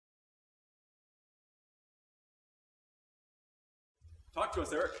Talk to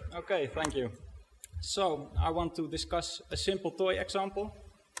us, Erik. Okay, thank you. So I want to discuss a simple toy example.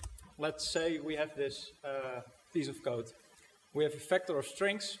 Let's say we have this piece of code. We have a vector of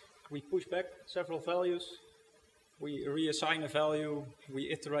strings. We push back several values. We reassign a value. We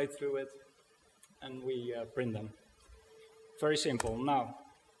iterate through it. And we print them. Very simple. Now,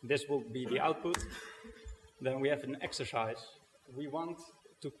 this will be the output. Then we have an exercise. We want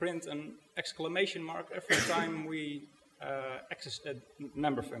to print an exclamation mark every time we access a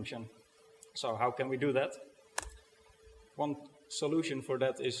member function. So how can we do that? One solution for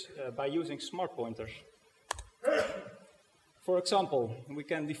that is by using smart pointers. For example, we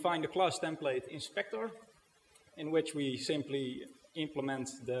can define the class template inspector, in which we simply implement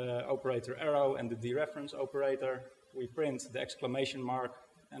the operator arrow and the dereference operator. We print the exclamation mark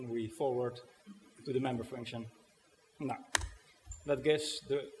and we forward to the member function. Now, that gives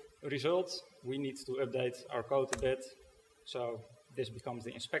the result. We need to update our code a bit. So this becomes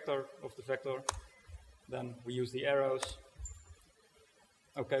the inspector of the vector. Then we use the arrows.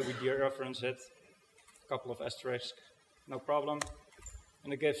 Okay, we dereference it. A couple of asterisks, no problem.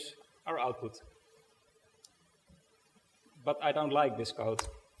 And it gives our output. But I don't like this code.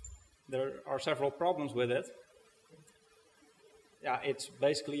 There are several problems with it. Yeah, it's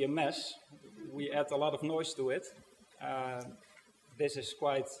basically a mess. We add a lot of noise to it. This is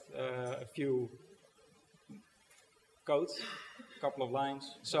quite a few codes, a couple of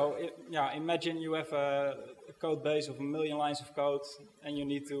lines. So imagine you have a code base of 1 million lines of code, and you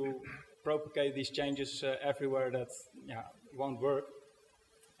need to propagate these changes everywhere. That won't work.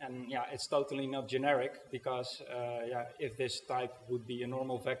 And it's totally not generic, because if this type would be a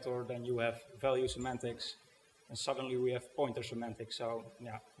normal vector, then you have value semantics, and suddenly we have pointer semantics. So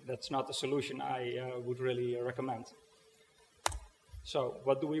that's not a solution I would really recommend. So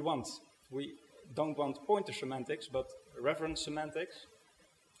what do we want? We don't want pointer semantics, but reference semantics.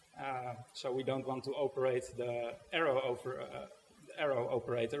 So we don't want to operate the arrow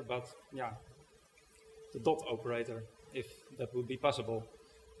operator, but the dot operator, if that would be possible.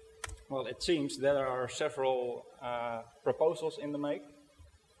 Well, it seems there are several proposals in the make.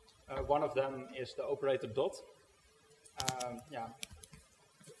 One of them is the operator dot.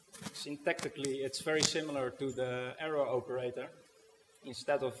 Syntactically, it's very similar to the arrow operator.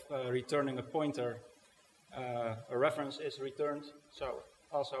 Instead of returning a pointer, a reference is returned. So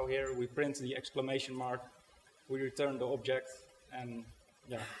also here we print the exclamation mark, we return the object, and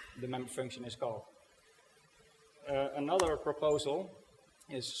the member function is called. Another proposal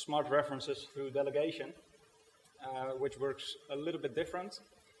is smart references through delegation, which works a little bit different.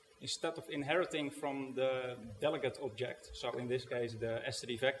 Instead of inheriting from the delegate object, so in this case the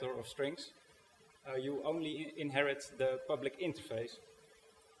std vector of strings, you only inherit the public interface.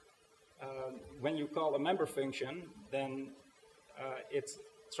 When you call a member function, then it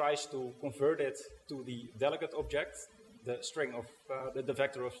tries to convert it to the delegate object, the string of the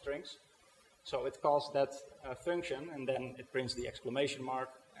vector of strings. So it calls that function, and then it prints the exclamation mark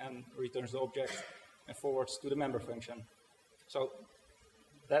and returns the object and forwards to the member function. So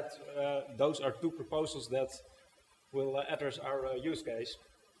that those are two proposals that will address our use case.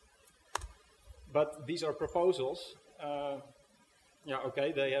 But these are proposals.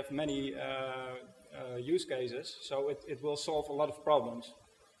 Okay, they have many use cases, so it will solve a lot of problems,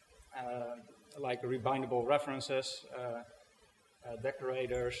 like rebindable references,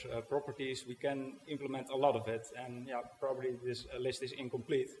 decorators, properties. We can implement a lot of it, and probably this list is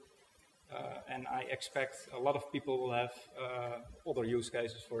incomplete. And I expect a lot of people will have other use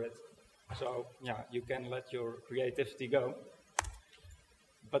cases for it. So you can let your creativity go.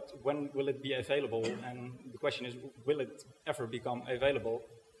 But when will it be available? And the question is, will it ever become available?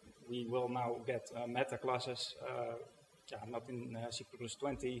 We will now get meta classes, not in CppCon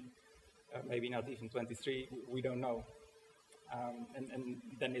 20, maybe not even 23, we don't know. And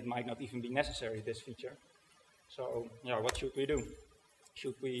then it might not even be necessary, this feature. So what should we do?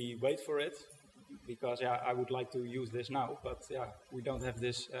 Should we wait for it? Because I would like to use this now, but we don't have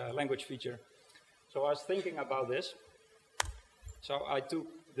this language feature. So I was thinking about this. So I took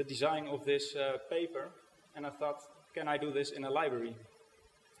the design of this paper, and I thought, can I do this in a library?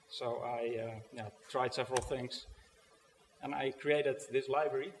 So I tried several things, and I created this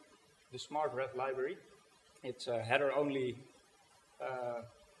library, the SmartRef library. It's a header-only,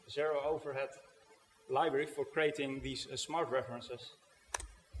 zero overhead library for creating these smart references.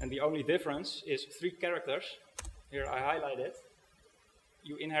 And the only difference is 3 characters. Here I highlight it.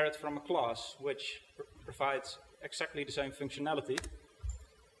 You inherit from a class, which provides exactly the same functionality.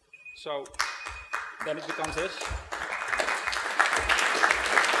 So then it becomes this.